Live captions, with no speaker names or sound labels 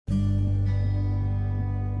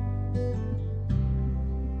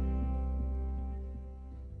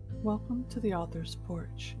Welcome to the Author's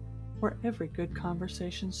Porch, where every good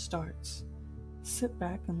conversation starts. Sit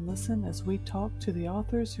back and listen as we talk to the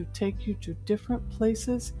authors who take you to different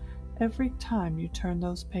places every time you turn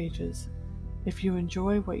those pages. If you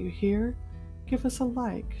enjoy what you hear, give us a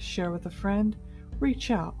like, share with a friend,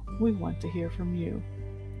 reach out. We want to hear from you.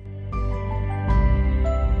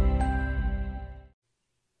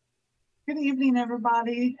 Good evening,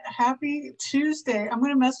 everybody. Happy Tuesday. I'm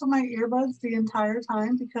going to mess with my earbuds the entire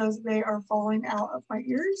time because they are falling out of my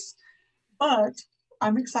ears. But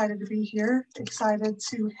I'm excited to be here, excited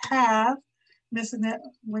to have Miss Annette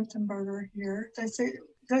Whittenberger here. Did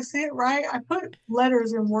I say it right? I put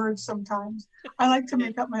letters in words sometimes. I like to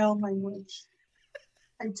make up my own language.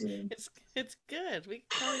 I do. It's good. We can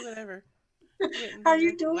call you whatever. How are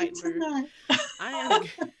you Whittenberger, doing Whitenberger. tonight? I am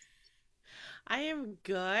I am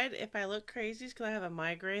good. If I look crazy, it's because I have a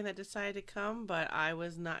migraine that decided to come, but I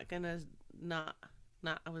was not gonna not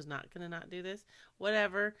I was not gonna not do this.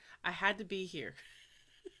 Whatever. I had to be here.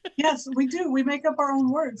 Yes, we do. We make up our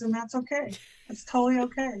own words, and that's okay. It's totally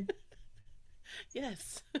okay.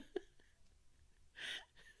 Yes.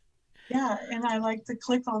 Yeah, and I like to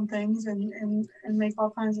click on things and make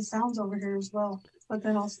all kinds of sounds over here as well, but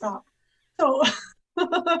then I'll stop. So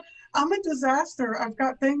I'm a disaster. I've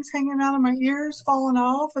got things hanging out of my ears, falling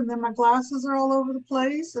off, and then my glasses are all over the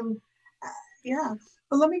place. And yeah,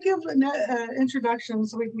 but let me give an introduction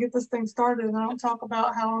so we can get this thing started. And I don't talk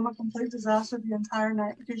about how I'm a complete disaster the entire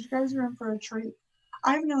night because you guys are in for a treat.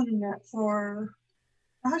 I've known Annette for,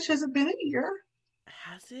 gosh, has it been a year?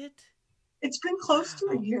 Has it? It's been close to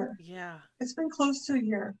a Wow. year. Yeah. It's been close to a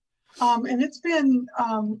year. And it's been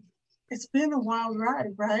a wild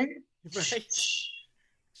ride, right? Right.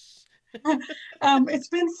 It's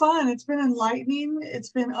been fun. It's been enlightening. It's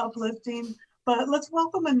been uplifting. But let's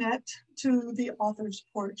welcome Annette to the author's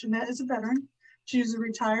porch. Annette is a veteran. She's a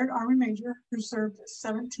retired Army Major who served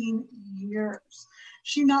 17 years.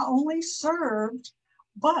 She not only served,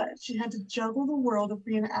 but she had to juggle the world of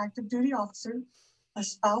being an active duty officer, a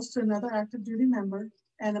spouse to another active duty member,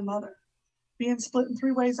 and a mother. Being split in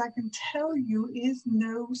three ways, I can tell you, is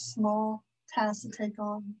no small task to take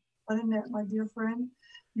on. But Annette, my dear friend,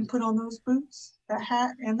 you put on those boots, that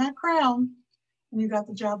hat, and that crown, and you got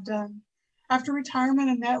the job done. After retirement,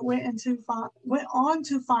 Annette went on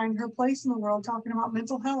to find her place in the world, talking about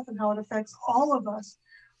mental health and how it affects all of us.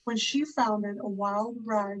 When she founded a wild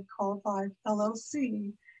ride called Life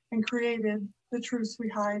LLC and created the Truths We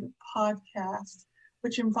Hide podcast,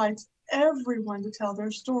 which invites everyone to tell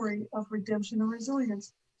their story of redemption and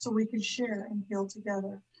resilience so we can share and heal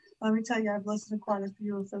together. Let me tell you, I've listened to quite a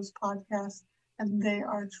few of those podcasts, and they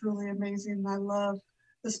are truly amazing. And I love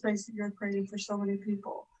the space that you're creating for so many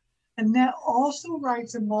people. Annette also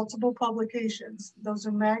writes in multiple publications. Those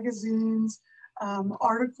are magazines,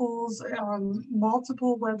 articles on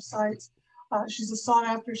multiple websites. She's a sought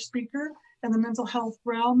after speaker in the mental health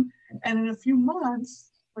realm. And in a few months,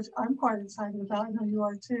 which I'm quite excited about, I know you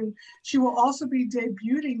are too, she will also be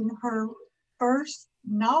debuting her first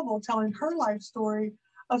novel telling her life story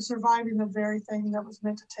of surviving the very thing that was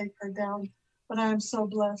meant to take her down. But I am so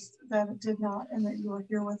blessed that it did not and that you are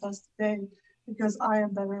here with us today because I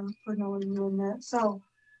am better for knowing you, Annette. So,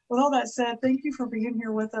 with all that said, thank you for being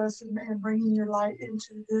here with us and bringing your light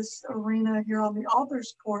into this arena here on the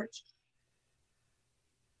author's porch.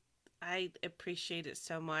 I appreciate it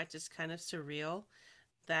so much. It's kind of surreal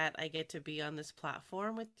that I get to be on this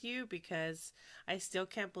platform with you because I still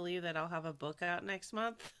can't believe that I'll have a book out next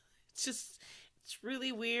month. It's just it's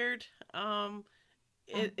really weird.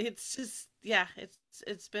 It's just yeah,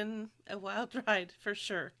 it's been a wild ride for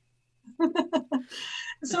sure.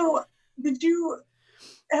 So, did you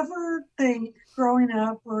ever think growing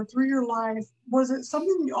up or through your life, was it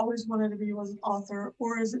something you always wanted to be was an author,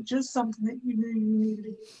 or is it just something that you knew you needed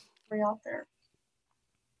to get way out there?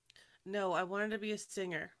 No, I wanted to be a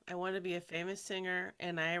singer. I wanted to be a famous singer,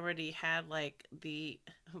 and I already had like the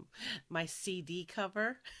my CD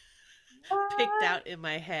cover picked What? out in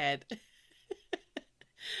my head.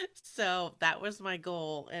 So that was my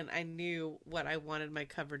goal, and I knew what I wanted my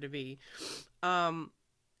cover to be. Um,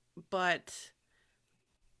 but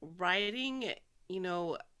writing, you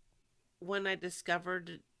know, when I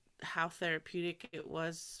discovered how therapeutic it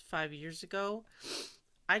was 5 years ago,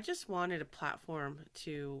 I just wanted a platform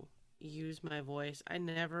to use my voice. I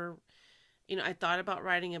never, I thought about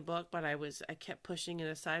writing a book, but I kept pushing it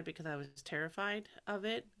aside because I was terrified of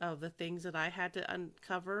it, of the things that I had to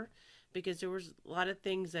uncover, because there was a lot of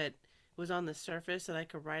things that was on the surface that I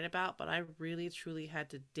could write about, but I really truly had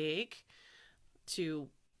to dig to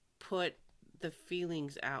put the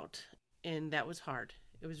feelings out, and that was hard.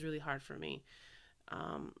 It was really hard for me.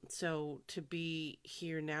 So to be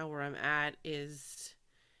here now where I'm at is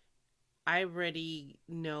I already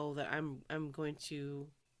know that I'm going to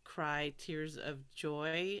cry tears of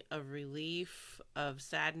joy, of relief, of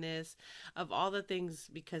sadness, of all the things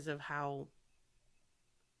because of how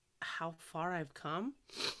far I've come.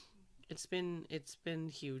 It's been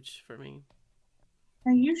huge for me.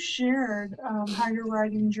 And you shared how your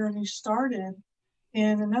writing journey started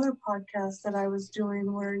in another podcast that I was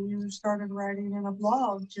doing, where you started writing in a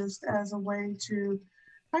blog just as a way to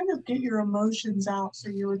kind of get your emotions out so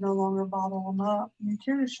you would no longer bottle them up. You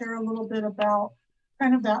care to share a little bit about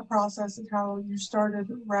kind of that process and how you started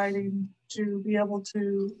writing to be able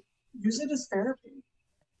to use it as therapy?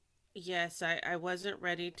 Yes, I wasn't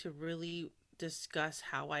ready to really discuss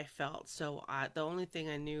how I felt. So the only thing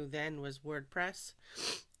I knew then was WordPress.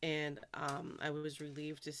 And I was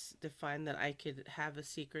relieved to find that I could have a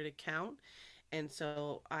secret account. And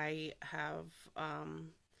so I have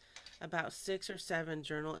about 6 or 7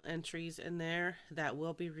 journal entries in there that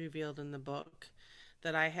will be revealed in the book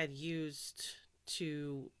that I had used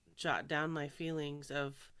to jot down my feelings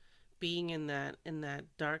of being in that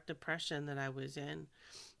dark depression that I was in.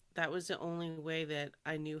 That was the only way that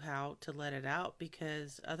I knew how to let it out,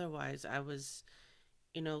 because otherwise I was,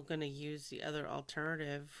 going to use the other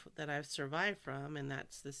alternative that I've survived from, and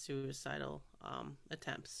that's the suicidal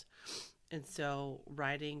attempts. And so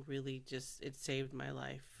writing really just, it saved my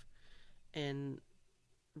life. And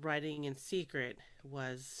writing in secret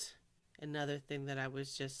was another thing that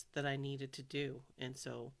that I needed to do. And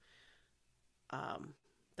so um,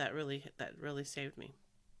 that really saved me.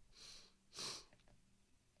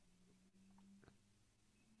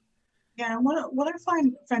 Yeah, and what I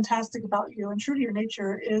find fantastic about you and true to your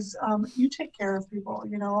nature is you take care of people.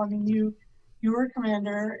 You know, I mean, you were a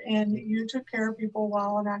commander and you took care of people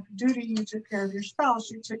while on active duty. You took care of your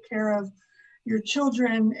spouse. You took care of your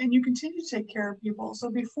children, and you continue to take care of people.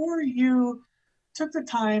 So before you took the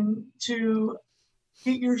time to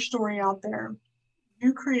get your story out there,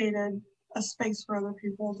 you created a space for other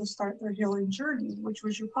people to start their healing journey, which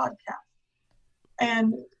was your podcast.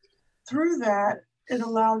 And through that, it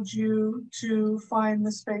allowed you to find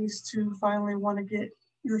the space to finally want to get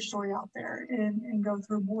your story out there and go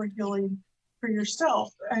through more healing for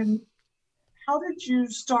yourself. And how did you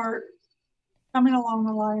start coming along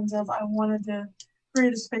the lines of, I wanted to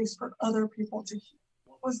create a space for other people to heal?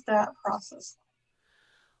 What was that process?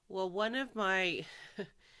 Well, one of my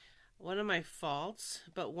faults,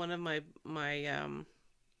 but one of my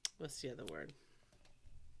what's the other word?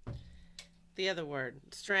 The other word,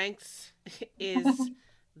 strengths, is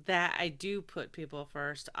that I do put people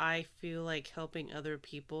first. I feel like helping other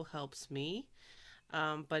people helps me.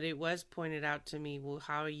 But it was pointed out to me, well,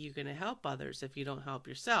 how are you going to help others if you don't help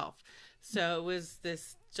yourself? So it was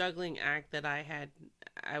this juggling act that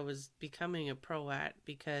I was becoming a pro at,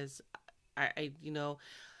 because I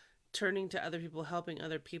turning to other people, helping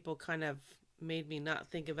other people kind of made me not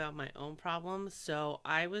think about my own problems. So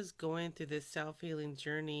I was going through this self healing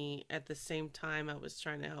journey at the same time I was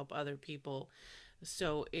trying to help other people.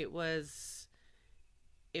 So it was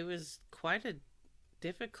quite a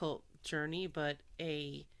difficult journey, but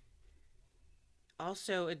a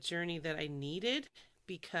also a journey that I needed,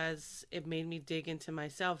 because it made me dig into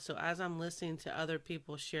myself. So as I'm listening to other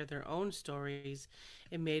people share their own stories,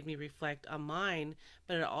 it made me reflect on mine,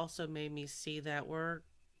 but it also made me see that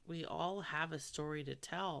we all have a story to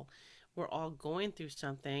tell. We're all going through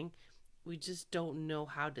something. We just don't know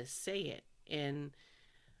how to say it. And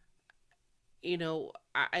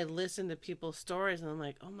I listen to people's stories and I'm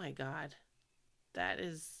like, "Oh my god, that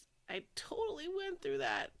is, I totally went through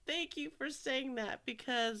that. Thank you for saying that,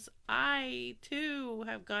 because I too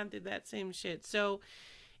have gone through that same shit." So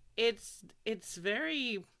it's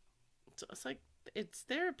very, it's like, it's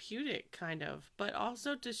therapeutic kind of, but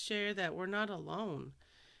also to share that we're not alone.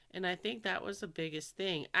 And I think that was the biggest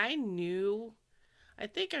thing. I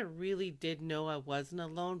think I really did know I wasn't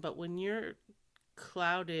alone, but when you're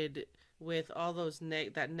clouded with all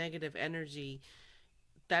that negative energy,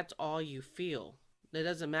 that's all you feel. It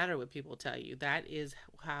doesn't matter what people tell you. That is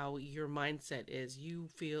how your mindset is. You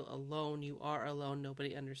feel alone. You are alone.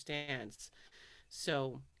 Nobody understands.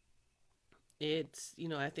 So I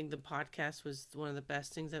think the podcast was one of the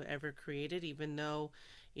best things I've ever created, even though,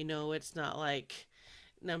 it's not like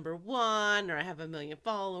number one or I have a million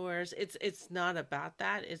followers. It's not about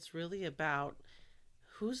that. It's really about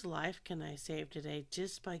whose life can I save today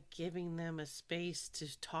just by giving them a space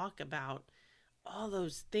to talk about all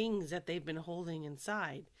those things that they've been holding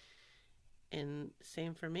inside. And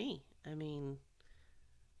same for me. I mean,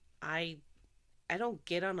 I I don't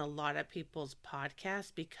get on a lot of people's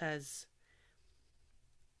podcasts because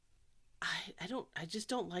I just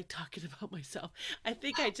don't like talking about myself. I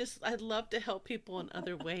think I'd love to help people in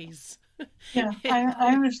other ways. Yeah,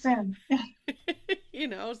 I understand.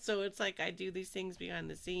 Yeah. So it's like I do these things behind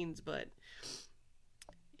the scenes, but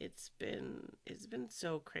it's been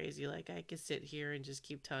so crazy. Like I could sit here and just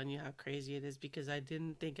keep telling you how crazy it is because I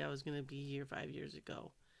didn't think I was going to be here 5 years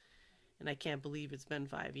ago. And I can't believe it's been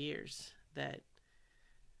 5 years that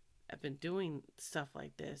I've been doing stuff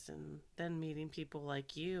like this and then meeting people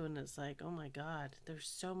like you, and it's like, oh my god, there's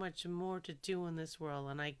so much more to do in this world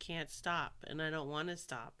and I can't stop and I don't want to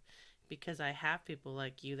stop because I have people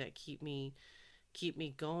like you that keep me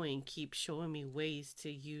going, keep showing me ways to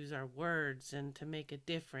use our words and to make a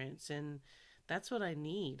difference, and that's what I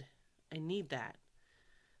need. I need that.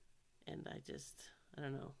 And I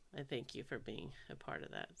don't know. I thank you for being a part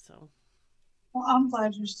of that. So, Well, I'm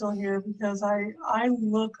glad you're still here because I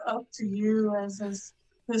look up to you as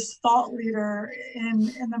this thought leader in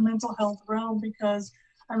the mental health realm because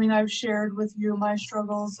I mean I've shared with you my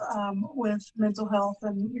struggles with mental health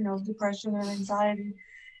and depression and anxiety,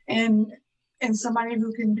 and somebody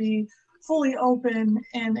who can be fully open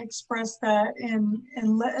and express that and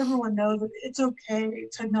let everyone know that it's okay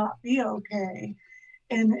to not be okay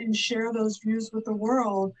and share those views with the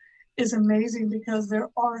world is amazing because there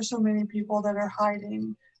are so many people that are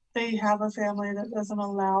hiding. They have a family that doesn't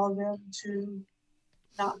allow them to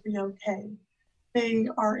not be okay. They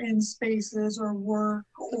are in spaces or work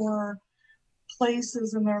or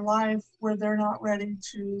places in their life where they're not ready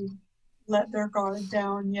to let their guard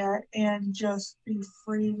down yet and just be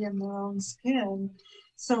free in their own skin.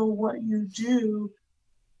 So, what you do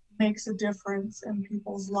makes a difference in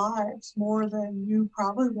people's lives more than you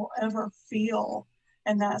probably will ever feel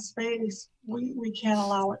in that space. We can't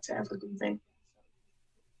allow it to ever be vacant.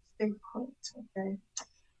 Stay put, okay?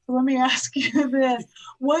 So let me ask you this.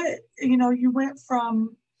 What, you went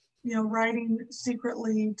from, writing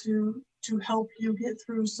secretly to help you get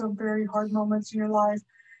through some very hard moments in your life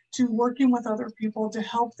to working with other people to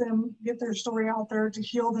help them get their story out there, to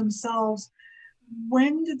heal themselves.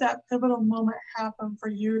 When did that pivotal moment happen for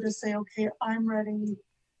you to say, okay, I'm ready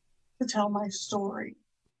to tell my story?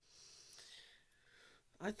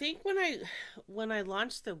 I think when I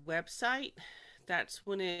launched the website, that's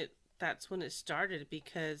when it started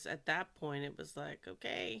because at that point it was like,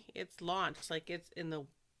 okay, it's launched, like it's in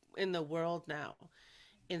the world now.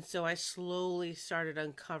 And so I slowly started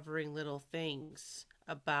uncovering little things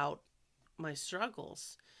about my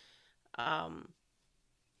struggles. Um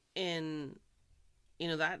and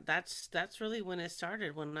that's really when it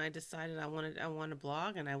started, when I decided I want to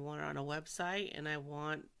blog and I want it on a website and I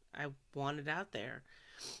want it out there.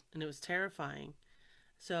 And it was terrifying.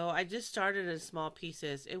 So I just started in small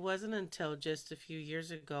pieces. It wasn't until just a few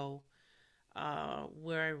years ago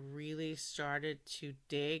where I really started to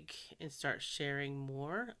dig and start sharing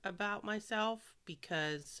more about myself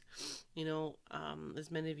because,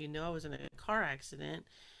 as many of you know, I was in a car accident.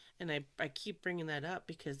 And I keep bringing that up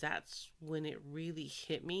because that's when it really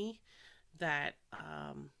hit me that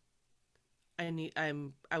I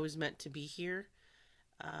was meant to be here.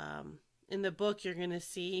 Um, in the book, you're gonna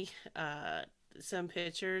see some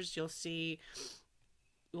pictures. You'll see,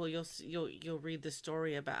 well, you'll read the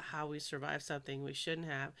story about how we survived something we shouldn't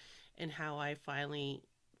have, and how I finally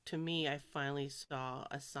saw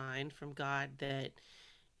a sign from God that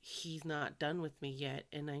He's not done with me yet,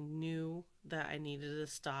 and I knew that I needed to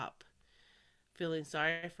stop feeling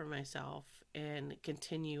sorry for myself and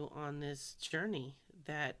continue on this journey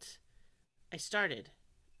that I started,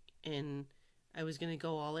 and I was going to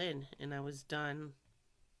go all in, and I was done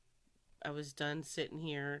sitting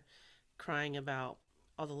here crying about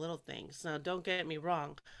all the little things. Now, don't get me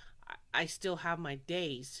wrong, I still have my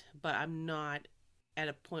days, but I'm not at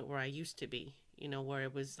a point where I used to be, where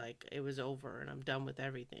it was like it was over and I'm done with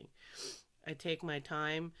everything. I take my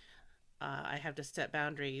time. I have to set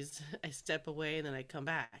boundaries. I step away and then I come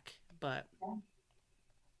back. But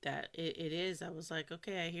it is, I was like,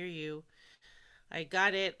 okay, I hear you. I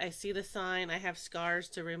got it. I see the sign. I have scars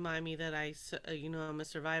to remind me that I'm a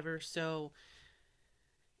survivor. So,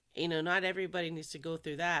 not everybody needs to go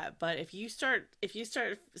through that. But if you start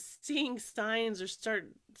seeing signs or start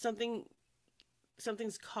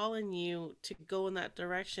something's calling you to go in that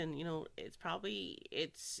direction,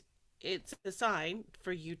 it's a sign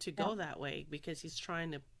for you to Yeah, go that way because he's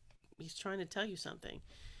trying to tell you something.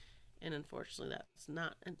 And unfortunately, that's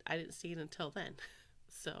not. I didn't see it until then.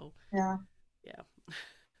 So, yeah. yeah.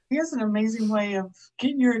 He has an amazing way of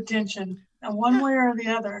getting your attention, one Yeah. way or the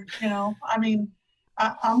other. I mean,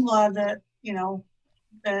 I'm glad that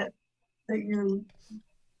that you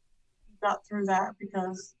got through that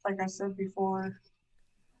because, like I said before,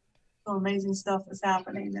 some amazing stuff is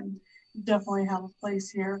happening, and you definitely have a place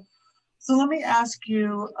here. So let me ask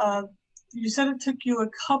you, you said it took you a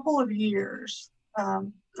couple of years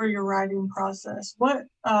for your writing process. What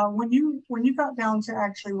when you got down to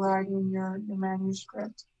actually writing your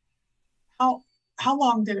manuscript, how how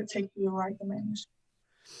long did it take you to write the manuscript?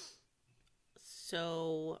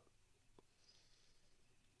 So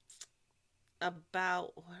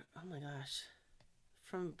about oh my gosh,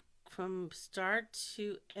 from start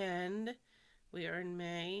to end, we are in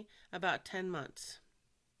May, about 10 months.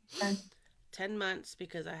 Okay. 10 months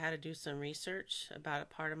because I had to do some research about a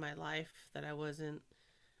part of my life that I wasn't,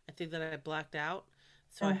 I think that I blacked out.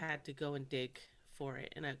 So I Yeah. had to go and dig for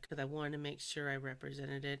it. And because I wanted to make sure I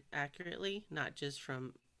represented it accurately, not just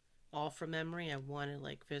from all from memory. I wanted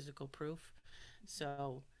like physical proof.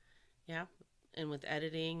 So yeah. And with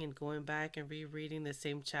editing and going back and rereading the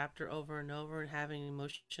same chapter over and over and having an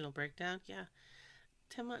emotional breakdown, yeah,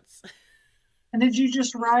 10 months. And did you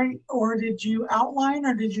just write, or did you outline,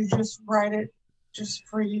 or did you just write it just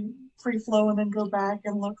free flow, and then go back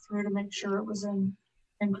and look through to make sure it was in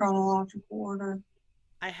chronological order?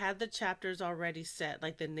 I had the chapters already set,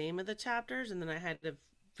 like the name of the chapters, and then I had to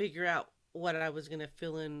figure out what I was going to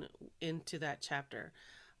fill in into that chapter.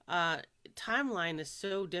 Uh, Timeline is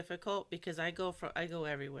so difficult because I go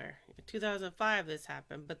everywhere. In 2005 this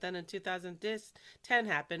happened, but then in 2010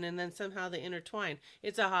 happened, and then somehow they intertwine.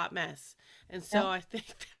 It's a hot mess, and Yeah. so I think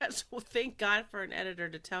that's thank God for an editor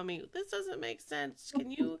to tell me this doesn't make sense.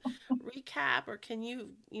 Can you recap or can you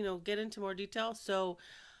get into more detail? So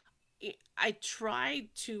I tried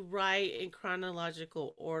to write in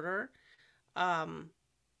chronological order, um,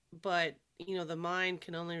 but the mind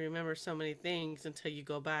can only remember so many things until you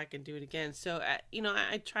go back and do it again. So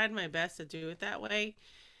I tried my best to do it that way.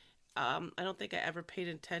 I don't think I ever paid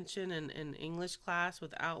attention in English class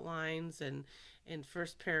with outlines and in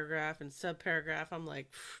first paragraph and sub paragraph. I'm like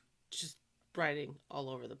just writing all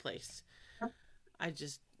over the place. I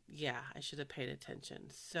just yeah, I should have paid attention.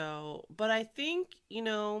 So, but I think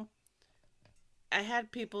I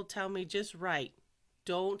had people tell me just write.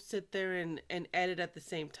 Don't sit there and edit at the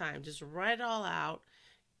same time. Just write it all out.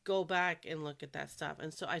 Go back and look at that stuff.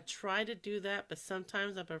 And so I try to do that, but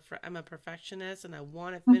sometimes I'm a perfectionist and I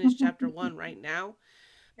want to finish chapter one right now.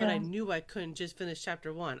 But I Yeah. knew I couldn't just finish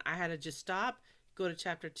chapter one. I had to just stop, go to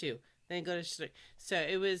chapter two, then go to so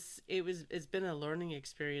it's been a learning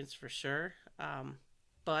experience for sure.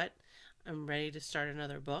 But I'm ready to start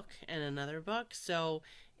another book and another book. So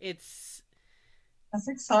it's That's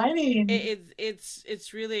exciting.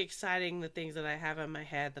 it's really exciting the things that I have in my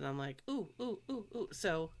head that I'm like ooh ooh ooh ooh.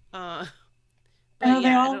 So And but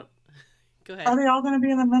yeah, I don't. Go ahead. are they all going to be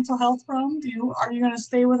in the mental health realm? Are you going to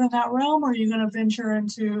stay within that realm, or are you going to venture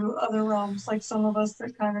into other realms like some of us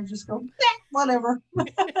that kind of just go whatever?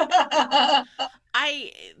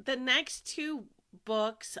 I the next two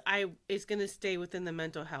books I is gonna stay within the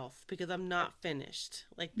mental health because I'm not finished.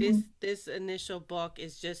 Like this initial book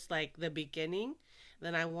is just like the beginning.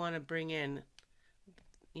 Then I want to bring in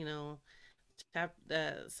you know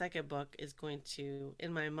the second book is going to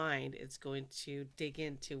in my mind it's going to dig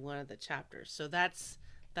into one of the chapters. So that's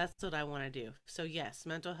what I want to do. So yes,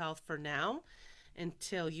 mental health for now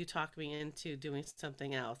until you talk me into doing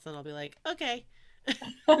something else. Then I'll be like, okay, let's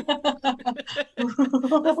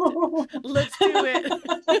do, let's do it.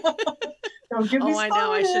 Don't get me Oh, I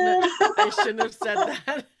know. started. I shouldn't have said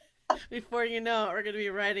that. Before you know it, we're going to be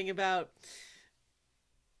writing about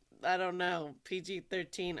I don't know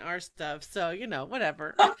PG-13 R stuff. So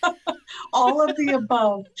whatever. All of the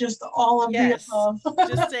above, just all of the Yes, above.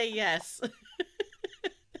 just say yes.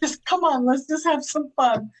 Just come on, let's just have some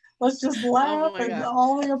fun. Let's just Oh laugh my and god.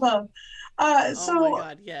 all the above. Uh, Oh my so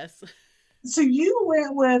god. Yes, so you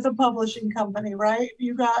went with a publishing company, right?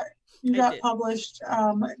 You I got did. published.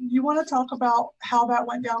 You want to talk about how that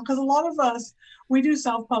went down? Because a lot of us we do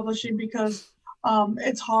self-publishing because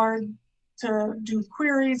it's hard to do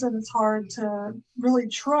queries and it's hard to really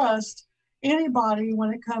trust anybody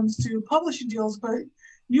when it comes to publishing deals. But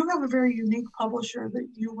you have a very unique publisher that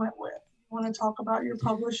you went with. You want to talk about your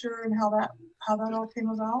publisher and how that all came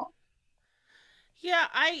about? Yeah,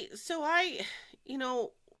 you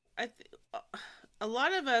know, I th- a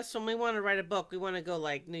lot of us when we want to write a book, we want to go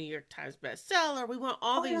like New York Times bestseller. We want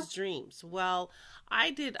all Oh yeah. these dreams. Well,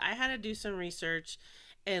 I had to do some research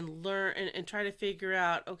and learn and try to figure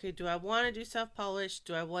out, okay, do I want to do self-published?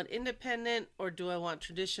 Do I want independent or do I want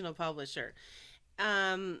traditional publisher?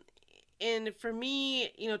 Um and for me,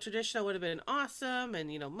 traditional would have been awesome and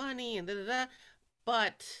money and da da da,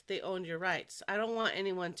 but they owned your rights. I don't want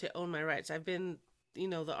anyone to own my rights. I've been,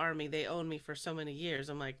 the army, they own me for so many years.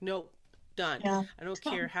 I'm like, nope. Done. Yeah. I don't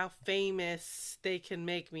care how famous they can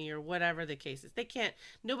make me or whatever the case is. They can't,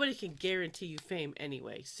 nobody can guarantee you fame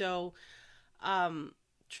anyway. So, um,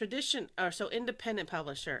 tradition, or so independent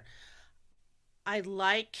publisher. I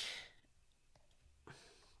like,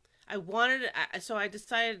 I wanted, so I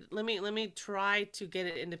decided, let me try to get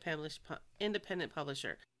an independent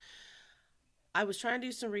publisher. I was trying to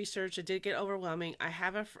do some research. It did get overwhelming. I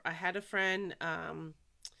had a friend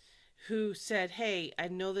who said, "Hey, I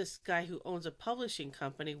know this guy who owns a publishing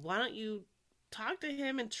company. Why don't you talk to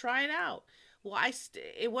him and try it out?" Well,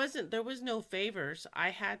 it wasn't, there was no favors. I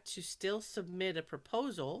had to still submit a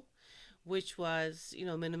proposal, which was,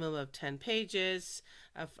 minimum of 10 pages,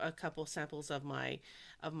 a couple samples of my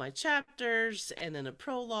chapters, and then a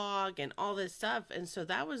prologue and all this stuff. And so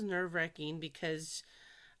that was nerve-wracking because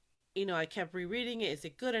I kept rereading it. Is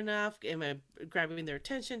it good enough? Am I grabbing their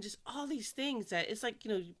attention? Just all these things that it's like,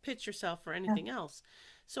 you pitch yourself for Yeah. anything else.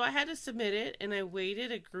 So I had to submit it, and I waited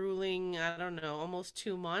a grueling, I don't know, almost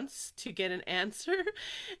 2 months to get an answer.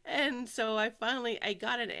 And so I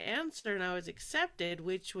got an answer and I was accepted,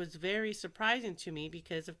 which was very surprising to me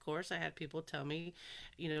because of course I had people tell me,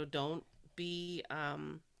 don't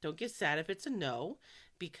get sad if it's a no,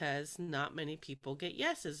 because not many people get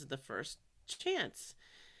yeses the first chance.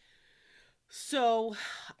 So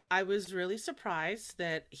I was really surprised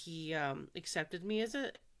that he accepted me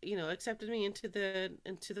accepted me into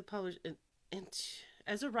the publish into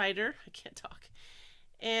as a writer. I can't talk.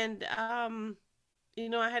 And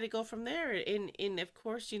I had to go from there. And of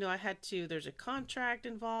course, I had to. There's a contract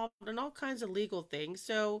involved and all kinds of legal things.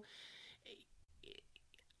 So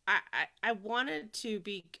I wanted to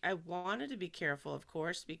be careful, of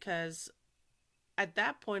course, because at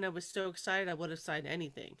that point I was so excited I would have signed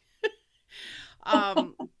anything.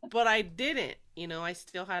 Um, but I didn't. I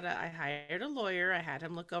still I hired a lawyer. I had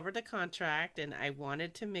him look over the contract, and I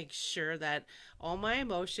wanted to make sure that all my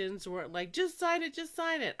emotions weren't like, just sign it, just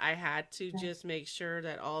sign it. I had to Yeah. just make sure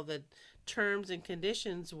that all the terms and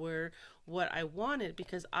conditions were what I wanted,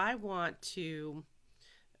 because I want to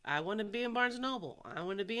be in Barnes and Noble. I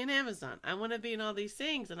want to be in Amazon. I want to be in all these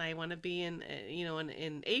things, and I want to be in,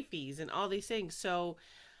 in AFES and all these things. So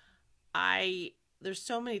I there's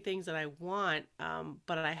so many things that I want,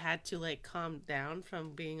 but I had to like calm down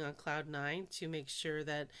from being on cloud nine to make sure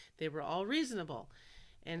that they were all reasonable.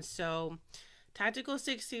 And so, Tactical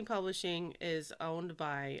 16 Publishing is co-owned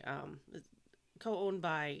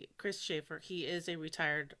by Chris Schaefer. He is a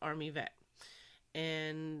retired Army vet,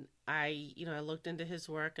 and I looked into his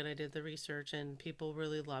work and I did the research, and people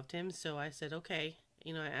really loved him. So I said, okay.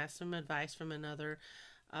 I asked some advice from another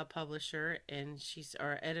publisher and she's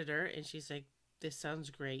our editor, and she's like, this sounds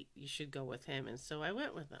great, you should go with him. And so I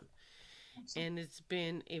went with him, Awesome. and it's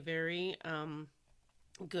been a very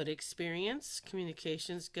good experience.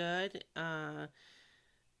 Communication's good.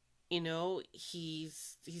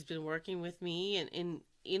 He's been working with me,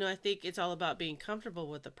 and I think it's all about being comfortable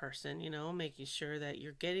with the person, making sure that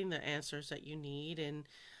you're getting the answers that you need, and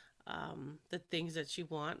the things that you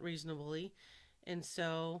want reasonably. And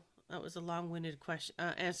so that was a long-winded question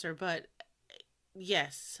answer, but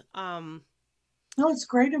yes, No, it's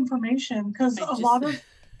great information because I just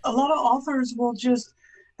a lot of authors will just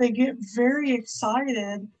they get very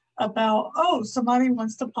excited about, oh, somebody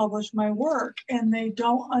wants to publish my work, and they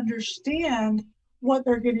don't understand what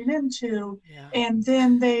they're getting into. yeah. And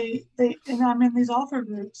then they and I'm in these author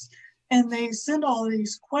groups, and they send all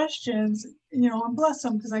these questions, and bless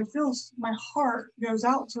them, because I feel my heart goes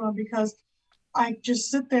out to them, because I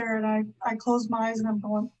just sit there and I close my eyes and I'm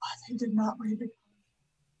going, oh, they did not read the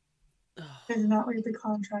they did not read the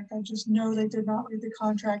contract. I just know they did not read the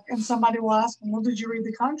contract. And somebody will ask them, well, did you read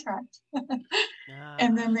the contract? And Ah,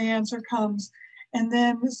 then the answer comes. And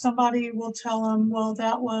then somebody will tell them, well,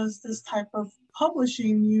 that was this type of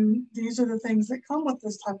publishing. These are the things that come with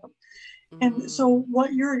this type of. And so mm,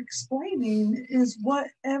 what you're explaining is what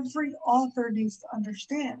every author needs to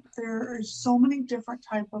understand. There are so many different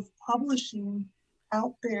type of publishing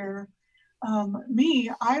out there.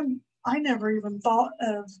 I never even thought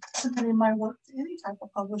of submitting my work to any type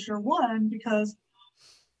of publisher. One, because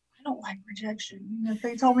I don't like rejection. And if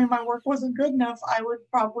they told me my work wasn't good enough, I would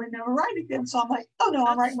probably never write again. So I'm like, oh no,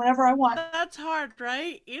 I'm writing that's whatever I want. that's hard,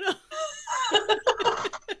 right?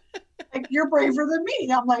 Like, you're braver than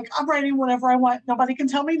me. I'm like, I'm writing whatever I want. Nobody can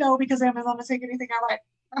tell me no, because Amazon will take anything I write.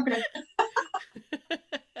 I'm good.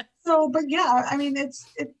 So, but yeah, I mean,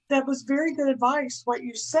 that was very good advice what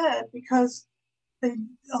you said, because they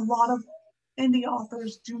a lot of indie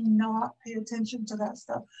authors do not pay attention to that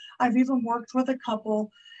stuff. I've even worked with a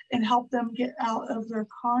couple, and help them get out of their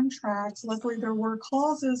contracts. Luckily, there were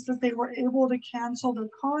clauses that they were able to cancel their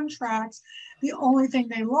contracts. The Oh only thing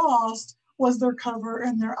gosh. they lost was their cover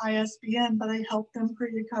and their ISBN, but I helped them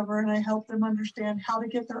create a cover and I helped them understand how to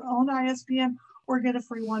get their own ISBN or get a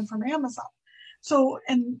free one from Amazon. So,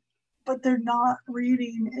 but they're not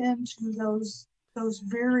reading into those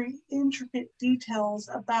very intricate details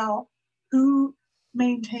about who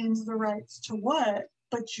maintains the rights to what,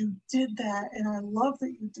 but you did that, and I love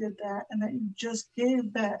that you did that, and that you just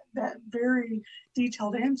gave that very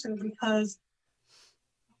detailed answer, because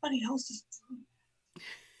nobody else is doing it.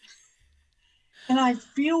 And I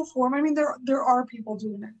feel for them. I mean, there are people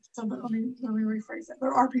doing it. So let me rephrase it.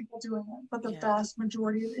 There are people doing it, but the Yeah. vast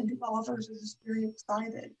majority of indie authors are just very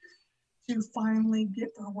excited to finally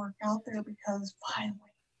get their work out there, because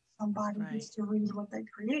finally somebody Right. gets to read what they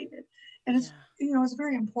created. And it's, Yeah. it's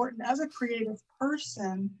very important as a creative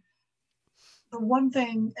person. The one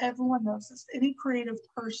thing everyone knows is any creative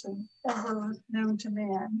person ever known to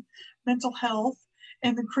man, mental health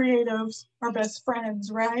and the creatives are best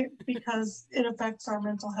friends, right? Because it affects our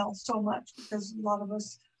mental health so much, because a lot of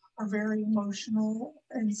us are very emotional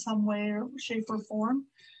in some way or shape or form.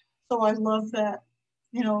 So I love that,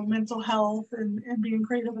 mental health and being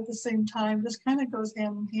creative at the same time just kind of goes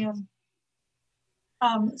hand in hand.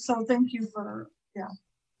 So thank you for, yeah,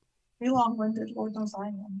 be long winded. Lord knows I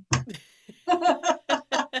am.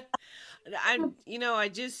 I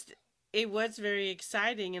just it was very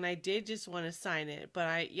exciting, and I did just want to sign it.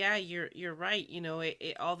 But yeah, you're right.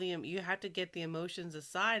 All the you have to get the emotions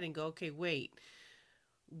aside and go, okay, wait,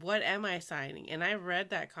 what am I signing? And I read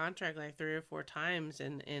that contract like 3 or 4 times,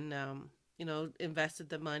 and invested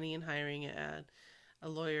the money in hiring a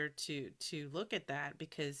lawyer to look at that,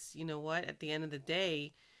 because you know what, at the end of the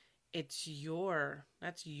day, that's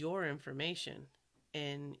your information,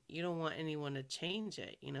 and you don't want anyone to change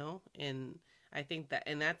it. And I think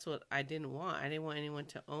that's what I didn't want. I didn't want anyone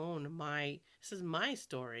to own this is my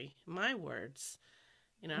story, my words.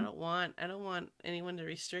 I don't want anyone to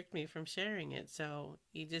restrict me from sharing it. So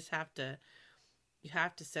you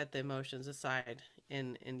have to set the emotions aside,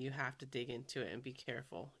 and you have to dig into it and be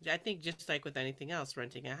careful. I think just like with anything else,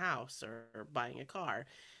 renting a house or buying a car,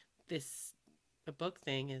 this a book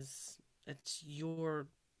thing is it's your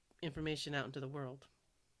information out into the world.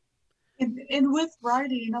 And with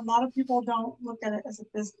writing, a lot of people don't look at it as a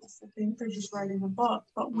business. They think they're just writing a book.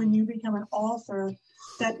 But when Mm, you become an author,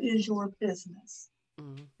 that is your business.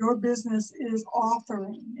 mm, Your business is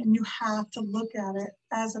authoring, and you have to look at it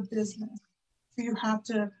as a business. So you have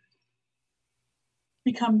to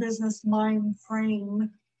become business mind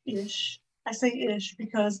frame ish. I say ish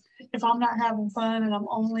because if I'm not having fun and I'm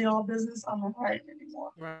only all business, I'm not writing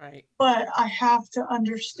anymore. right. But I have to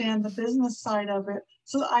understand the business side of it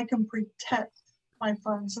so that I can protect my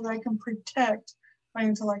funds, so that I can protect my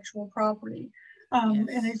intellectual property. And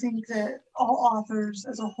I Yes. think that all authors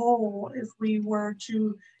as a whole, if we were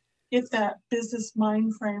to get that business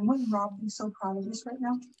mind frame, wouldn't Rob be so proud of us right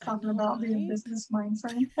now, I talking know, about being a right? business mind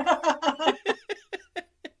frame?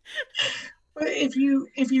 But if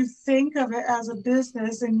you think of it as a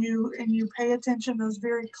business, and you pay attention to those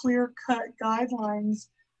very clear cut guidelines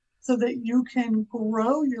so that you can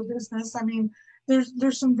grow your business. I mean,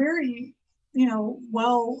 there's some very,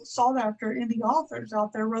 well sought after indie authors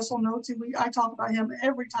out there. Russell Noty, I talk about him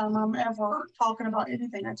every time I'm ever talking about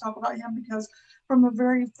anything. I talk about him because from the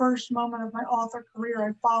very first moment of my author career,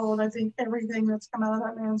 I followed, I think, everything that's come out of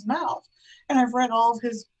that man's mouth. And I've read all of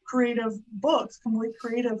his creative books, Complete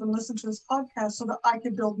Creative, and listened to his podcast so that I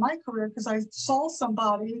could build my career, because I saw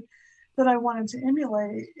somebody that I wanted to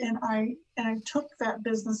emulate, and I took that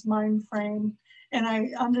business mind frame, and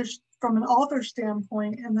I understood from an author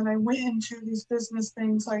standpoint, and then I went into these business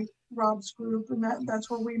things like Rob's group, and that's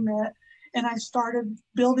where we met, and I started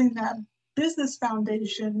building that business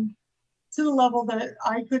foundation to the level that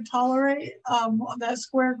I could tolerate, that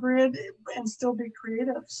square grid, and still be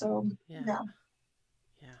creative. So Yeah. yeah,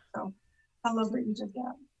 Yeah. so I love that you did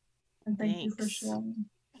that, and thank you for Thanks. sharing.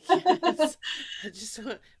 Yes. I just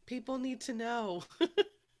want people need to know.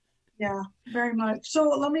 Yeah, very much. So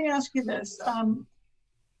let me ask you this.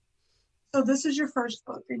 So this is your first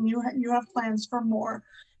book, and you have plans for more.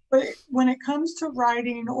 But when it comes to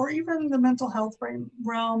writing, or even the mental health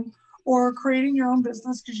realm, or creating your own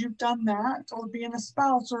business, because you've done that, or being a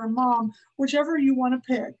spouse or a mom, whichever you want to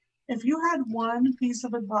pick, if you had one piece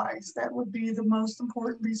of advice that would be the most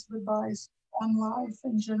important piece of advice on life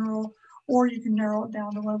in general, or you can narrow it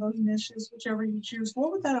down to one of those niches, whichever you choose,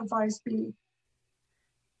 what would that advice be?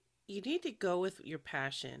 You need to go with your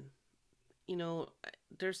passion. You know,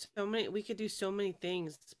 there's so many we could do so many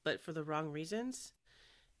things, but for the wrong reasons.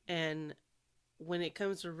 And when it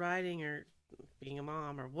comes to writing or being a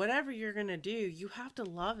mom or whatever you're going to do, you have to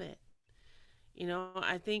love it.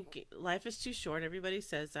 I think life is too short. Everybody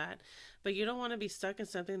says that. But you don't want to be stuck in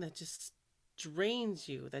something that just drains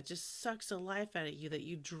you, that just sucks the life out of you, that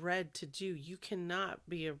you dread to do. You cannot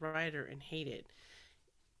be a writer and hate it.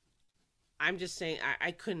 I'm just saying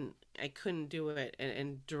I couldn't do it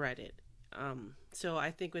and dread it. So I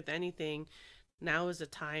think with anything, now is the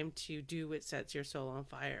time to do what sets your soul on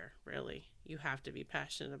fire, really. You have to be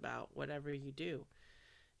passionate about whatever you do.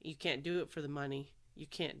 You can't do it for the money. You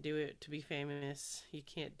can't do it to be famous. You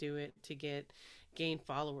can't do it to gain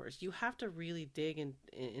followers. You have to really dig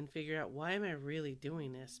and figure out, why am I really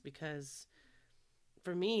doing this? Because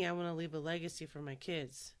for me, I want to leave a legacy for my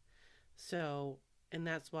kids. So, and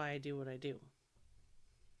that's why I do what I do.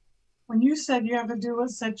 When you said you have to do what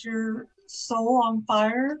set your soul on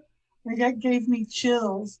fire, like that gave me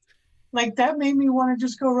chills. Like that made me want to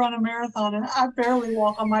just go run a marathon, and I barely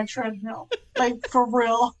walk on my treadmill. Like for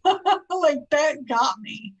real. Like that got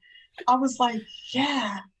me. I was like,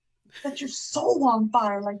 yeah, set your soul on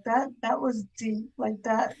fire. Like that was deep. Like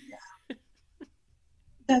that, yeah,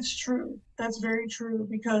 that's true. That's very true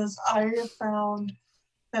because I have found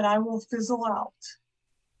that I will fizzle out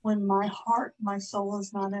when my heart, my soul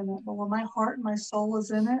is not in it. But when my heart and my soul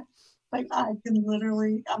is in it, like I can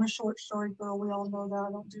literally, I'm a short story girl. We all know that.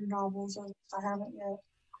 I don't do novels, or I haven't yet.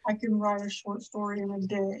 I can write a short story in a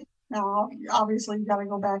day. Now, obviously, you got to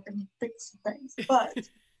go back and fix things, but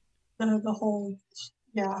the whole,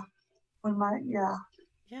 yeah, when my, yeah,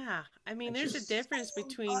 Yeah. I mean, that's there's a just difference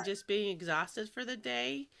between just being exhausted for the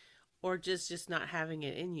day or just not having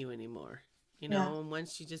it in you anymore. yeah, And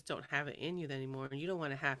once you just don't have it in you anymore, and you don't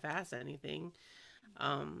want to half-ass anything,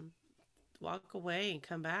 um, walk away and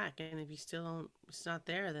come back. And if you still don't, it's not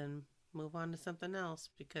there, then move on to something else,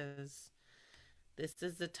 because this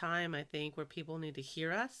is the time, I think, where people need to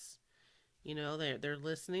hear us. They're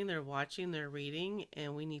listening, they're watching, they're reading,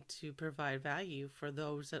 and we need to provide value for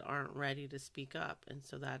those that aren't ready to speak up. And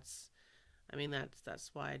so that's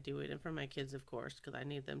why I do it, and for my kids, of course, because I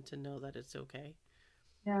need them to know that it's okay.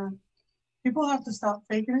 yeah. People have to stop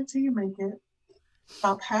faking it till you make it,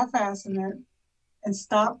 stop half-assing it, and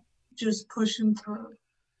stop just pushing through.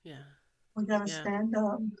 Yeah, We got to yeah, stand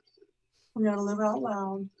up. We got to live out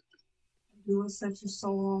loud. Do what sets your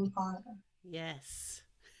soul on fire. yes.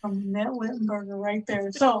 From Annette Whittenberger right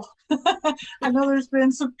there. So I know there's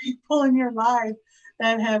been some people in your life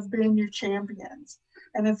that have been your champions.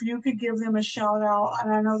 And if you could give them a shout out,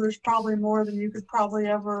 and I know there's probably more than you could probably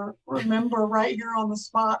ever remember right here on the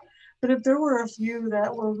spot, but if there were a few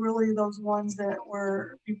that were really those ones that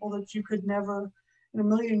were people that you could never in a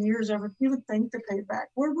million years ever even think to pay back,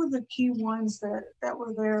 what were the key ones that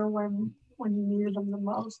were there when you needed them the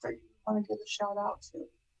most that you want to give a shout out to?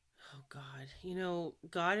 Oh God,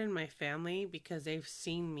 God and my family, because they've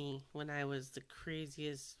seen me when I was the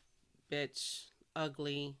craziest bitch,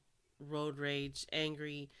 ugly, road rage,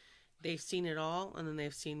 angry. They've seen it all, and then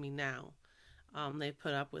they've seen me now. They've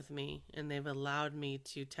put up with me, and they've allowed me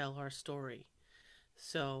to tell our story.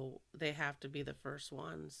 So they have to be the first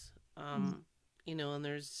ones. And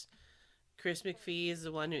there's Chris McPhee is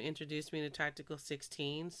the one who introduced me to Tactical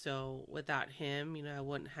 16. So without him, I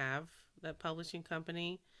wouldn't have that publishing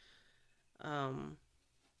company. Um,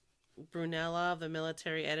 Brunella of the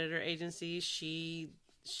Military Editor Agency, she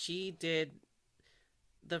did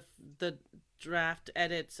the the draft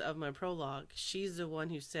edits of my prologue. She's the one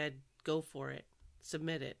who said, "Go for it,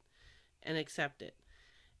 submit it, and accept it."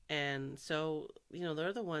 And so,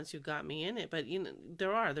 they're the ones who got me in it. But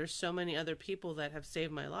there's so many other people that have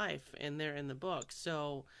saved my life, and they're in the book.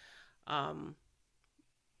 So, um,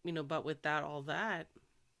 but without all that,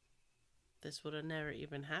 this would have never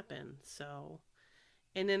even happened. So,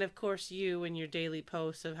 and then of course you and your daily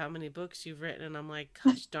posts of how many books you've written, and I'm like,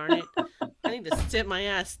 gosh darn it, I need to sit my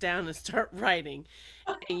ass down and start writing.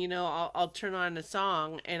 And I'll turn on a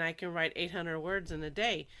song and I can write 800 words in a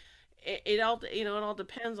day. It all it all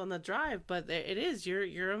depends on the drive, but it is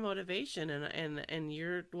you're a motivation, and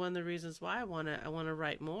you're one of the reasons why I want to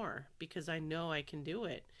write more, because I know I can do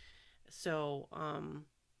it. So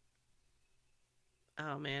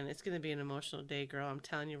oh man, it's gonna be an emotional day, girl. I'm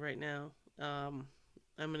telling you right now. I'm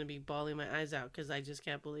gonna be bawling my eyes out because I just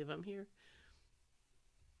can't believe I'm here.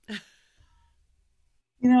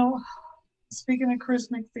 You know, speaking of Chris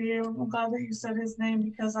McPhee, I'm glad that you said his name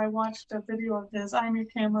because I watched a video of his. I'm your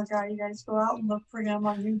camera guy. You guys go out and look for him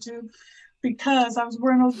on YouTube because I was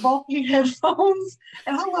wearing those bulky headphones,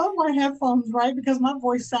 and I love my headphones, right? Because my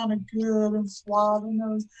voice sounded good and suave in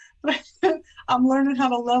those. But I'm learning how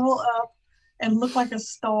to level up and look like a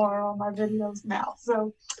star on my videos now.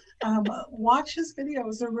 So watch his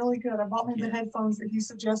videos. They're really good. I bought me the Yeah. headphones that he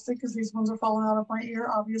suggested because these ones are falling out of my ear,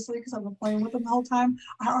 obviously, because I've been playing with them the whole time.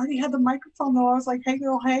 I already had the microphone though. I was like, hey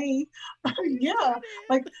girl, hey. You Yeah,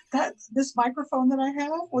 like started. that. This microphone that I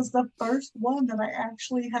have was the first one that I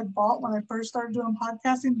actually had bought when I first started doing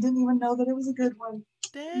podcasting. Didn't even know that it was a good one.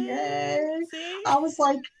 Dang. Yay. See? I was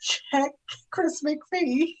like, check Chris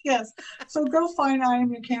McPhee. Yes. So go find I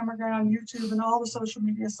Am Your Camera Guy on YouTube and all the social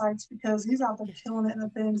media sites because he's out there Yeah. killing it in the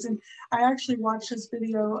things. And I actually watched his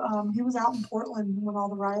video. He was out in Portland when all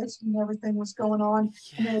the riots and everything was going on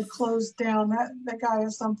and they had Yes. closed down. That guy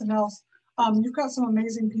is something else. You've got some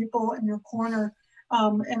amazing people in your corner.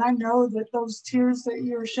 And I know that those tears that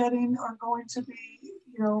you're shedding are going to be,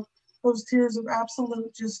 you know, those tears of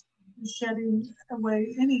absolute just shedding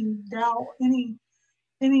away any doubt, anything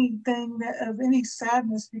that of any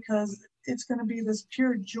sadness, because it's going to be this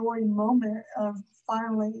pure joy moment of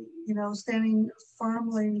finally, standing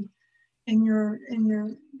firmly in your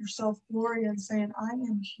self glory and saying, I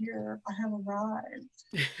am here, I have arrived.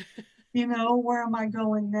 Where am I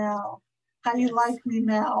going now? How do you Yes. like me.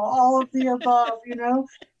 All of the above.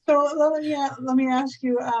 So let me ask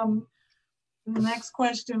you, the next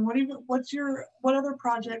question. What other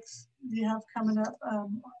projects do you have coming up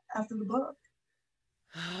after the book?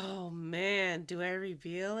 Oh man, do I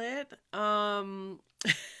reveal it?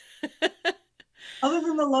 Other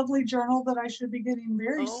than the lovely journal that I should be getting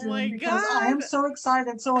very Oh soon my because I am god. so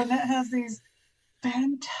excited. So Annette has these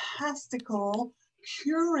fantastical,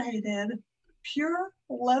 curated, pure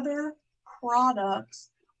leather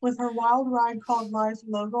products with her Wild Ride Called Life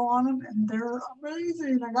logo on them, and they're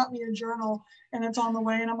amazing. I got me a journal, and it's on the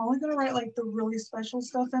way, and I'm only going to write like the really special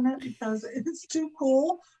stuff in it because it's too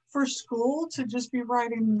cool for school to just be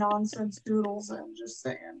writing nonsense doodles and just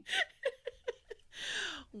saying.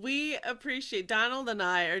 We appreciate Donald and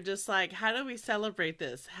I are just like, how do we celebrate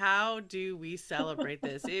this? How do we celebrate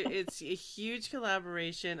this? It's a huge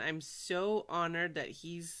collaboration. I'm so honored that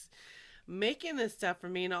he's making this stuff for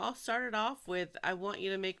me. And it all started off with, I want you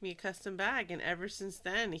to make me a custom bag. And ever since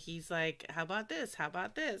then, he's like, how about this? How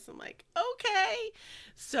about this? I'm like, okay.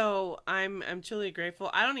 So I'm truly grateful.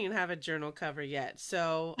 I don't even have a journal cover yet.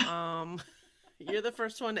 So you're the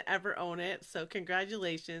first one to ever own it. So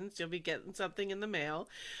congratulations. You'll be getting something in the mail.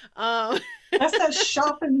 Um That's that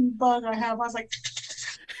shopping bug I have. I was like,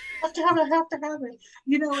 I have to have it, I have to have it.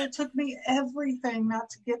 It took me everything not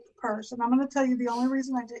to get the purse. And I'm going to tell you the only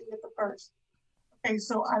reason I didn't get the purse. Okay,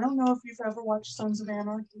 so I don't know if you've ever watched Sons of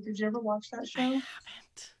Anarchy. Did you ever watch that I show? haven't.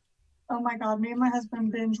 Oh my God, me and my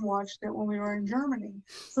husband binge watched it when we were in Germany.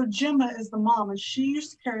 So Gemma is the mom, and she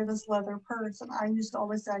used to carry this leather purse. And I used to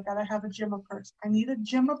always say, I gotta have a Gemma purse. I need a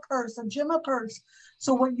Gemma purse, a Gemma purse.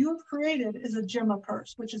 So what you have created is a Gemma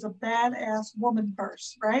purse, which is a badass woman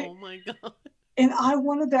purse, right? Oh my god. And I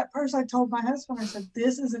wanted that purse. I told my husband, I said,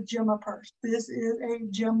 this is a Gemma purse. This is a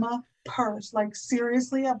Gemma purse. Like,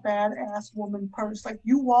 seriously, a badass woman purse. Like,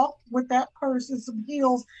 you walk with that purse and some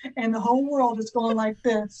heels, and the whole world is going like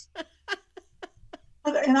this.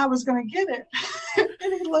 And I was going to get it.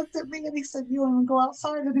 And he looked at me and he said, you don't even go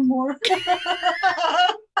outside anymore.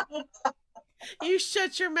 You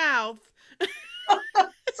shut your mouth.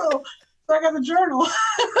 so, so I got the journal.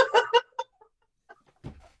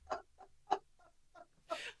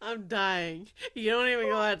 I'm dying. You don't even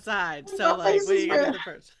go outside. So My like, face what are is you gonna do red. the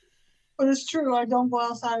first? But it's true. I don't go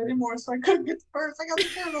outside anymore. So I couldn't get the purse. I got the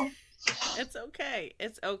journal. It's okay.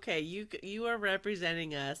 It's okay. You are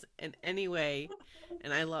representing us in any way,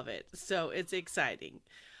 and I love it. So it's exciting.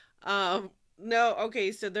 No,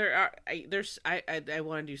 okay. So I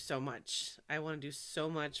want to do so much. I want to do so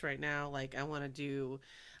much right now. Like I want to do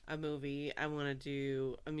a movie. I want to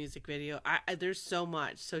do a music video. There's so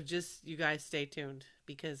much. So just you guys stay tuned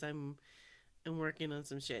because I'm working on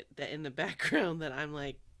some shit that in the background that I'm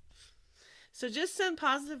like, so just send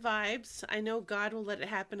positive vibes. I know God will let it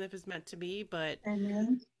happen if it's meant to be, but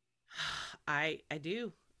Amen. I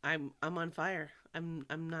do. I'm on fire. I'm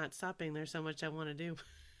not stopping. There's so much I want to do.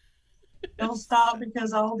 Don't stop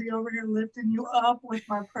because I'll be over here lifting you up with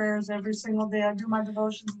my prayers every single day. I do my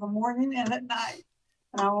devotions in the morning and at night.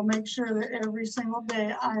 And I will make sure that every single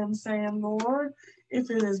day I am saying, Lord, if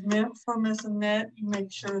it is meant for Miss Annette, you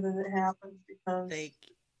make sure that it happens because Thank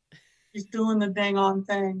she's doing the dang on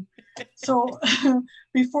thing. So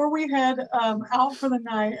before we head out for the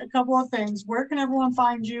night, a couple of things. Where can everyone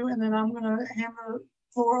find you? And then I'm going to hand the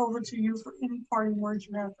floor over to you for any parting words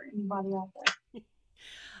you have for anybody out there.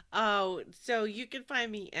 Oh, so you can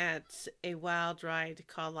find me at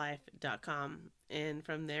awildridecalllife.com. And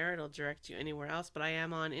from there, it'll direct you anywhere else. But I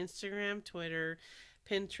am on Instagram, Twitter,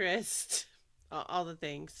 Pinterest. all the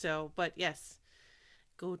things. So, but yes,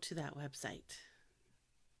 go to that website.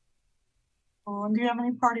 Oh, and do you have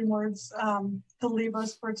any parting words to leave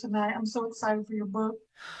us for tonight? I'm so excited for your book,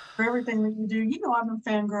 for everything that you do. You know, I've been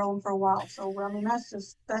fangirling for a while, so I mean, that's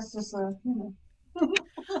just a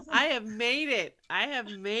I have made it. I have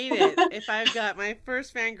made it. If I've got my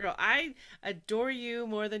first fangirl, I adore you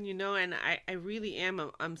more than you know, and I really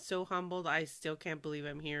am. I'm so humbled. I still can't believe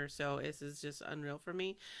I'm here. So this is just unreal for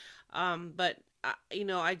me. But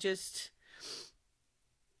I just,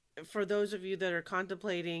 for those of you that are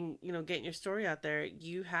contemplating, getting your story out there,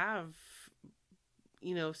 you have,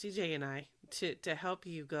 CJ and I to help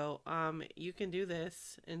you go. You can do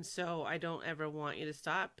this, and so I don't ever want you to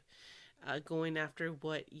stop going after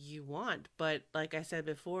what you want. But like I said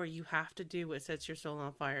before, you have to do what sets your soul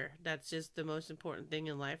on fire. That's just the most important thing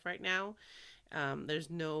in life right now.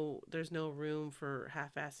 There's no room for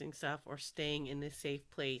half-assing stuff or staying in a safe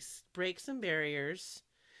place. Break some barriers,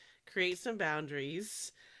 create some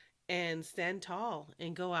boundaries, and stand tall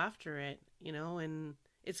and go after it. And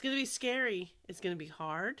it's gonna be scary. It's gonna be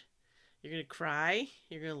hard. You're gonna cry.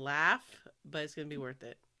 You're gonna laugh, but it's gonna be worth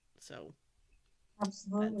it. So that's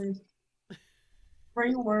absolutely.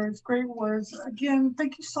 Great words, great words. Again,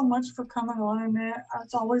 thank you so much for coming on, Annette.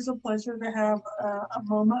 It's always a pleasure to have a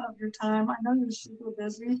moment of your time. I know you're super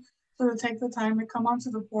busy, so to take the time to come onto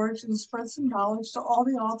the porch and spread some knowledge to all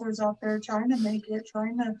the authors out there trying to make it,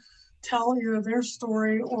 trying to tell either their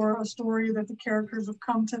story or a story that the characters have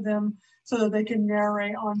come to them so that they can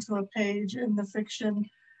narrate onto a page in the fiction.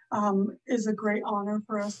 Is a great honor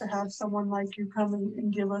for us to have someone like you come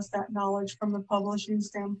and give us that knowledge from the publishing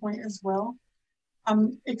standpoint as well.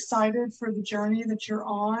 I'm excited for the journey that you're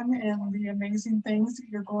on and the amazing things that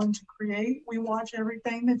you're going to create. We watch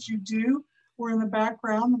everything that you do. We're in the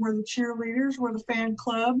background. We're the cheerleaders. We're the fan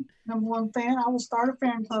club. Number one fan. I will start a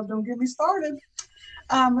fan club. Don't get me started.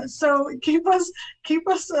 So keep us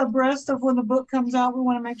abreast of when the book comes out. We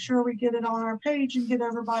want to make sure we get it on our page and get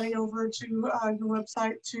everybody over to your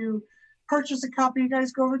website to purchase a copy. You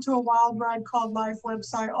guys go over to a Wild Ride Called Life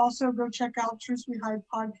website. Also, go check out Truth We Hide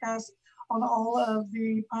podcast on all of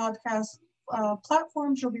the podcast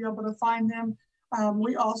platforms. You'll be able to find them.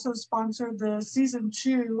 We also sponsored the season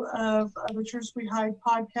 2 of the Truth We Hide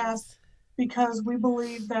podcast yes. because we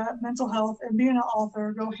believe that mental health and being an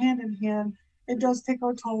author go hand in hand. It does take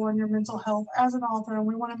a toll on your mental health as an author, and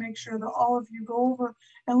we want to make sure that all of you go over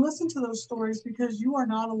and listen to those stories because you are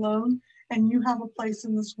not alone and you have a place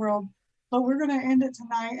in this world. But we're going to end it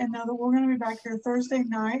tonight and know that we're going to be back here Thursday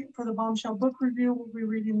night for the Bombshell Book Review. We'll be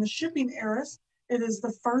reading The Shipping Heiress. It is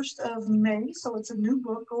the 1st of May, so it's a new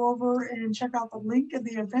book. Go over and check out the link in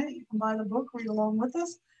the event. You can buy the book, read along with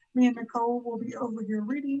us. Me and Nicole will be over here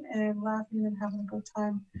reading and laughing and having a good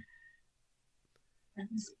time.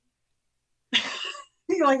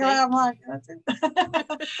 You're like, oh, I'm like, that's it.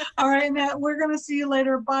 All right, Annette, we're going to see you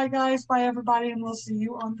later. Bye, guys. Bye, everybody. And we'll see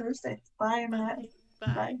you on Thursday. Bye, Annette. Bye.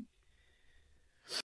 Bye. Bye.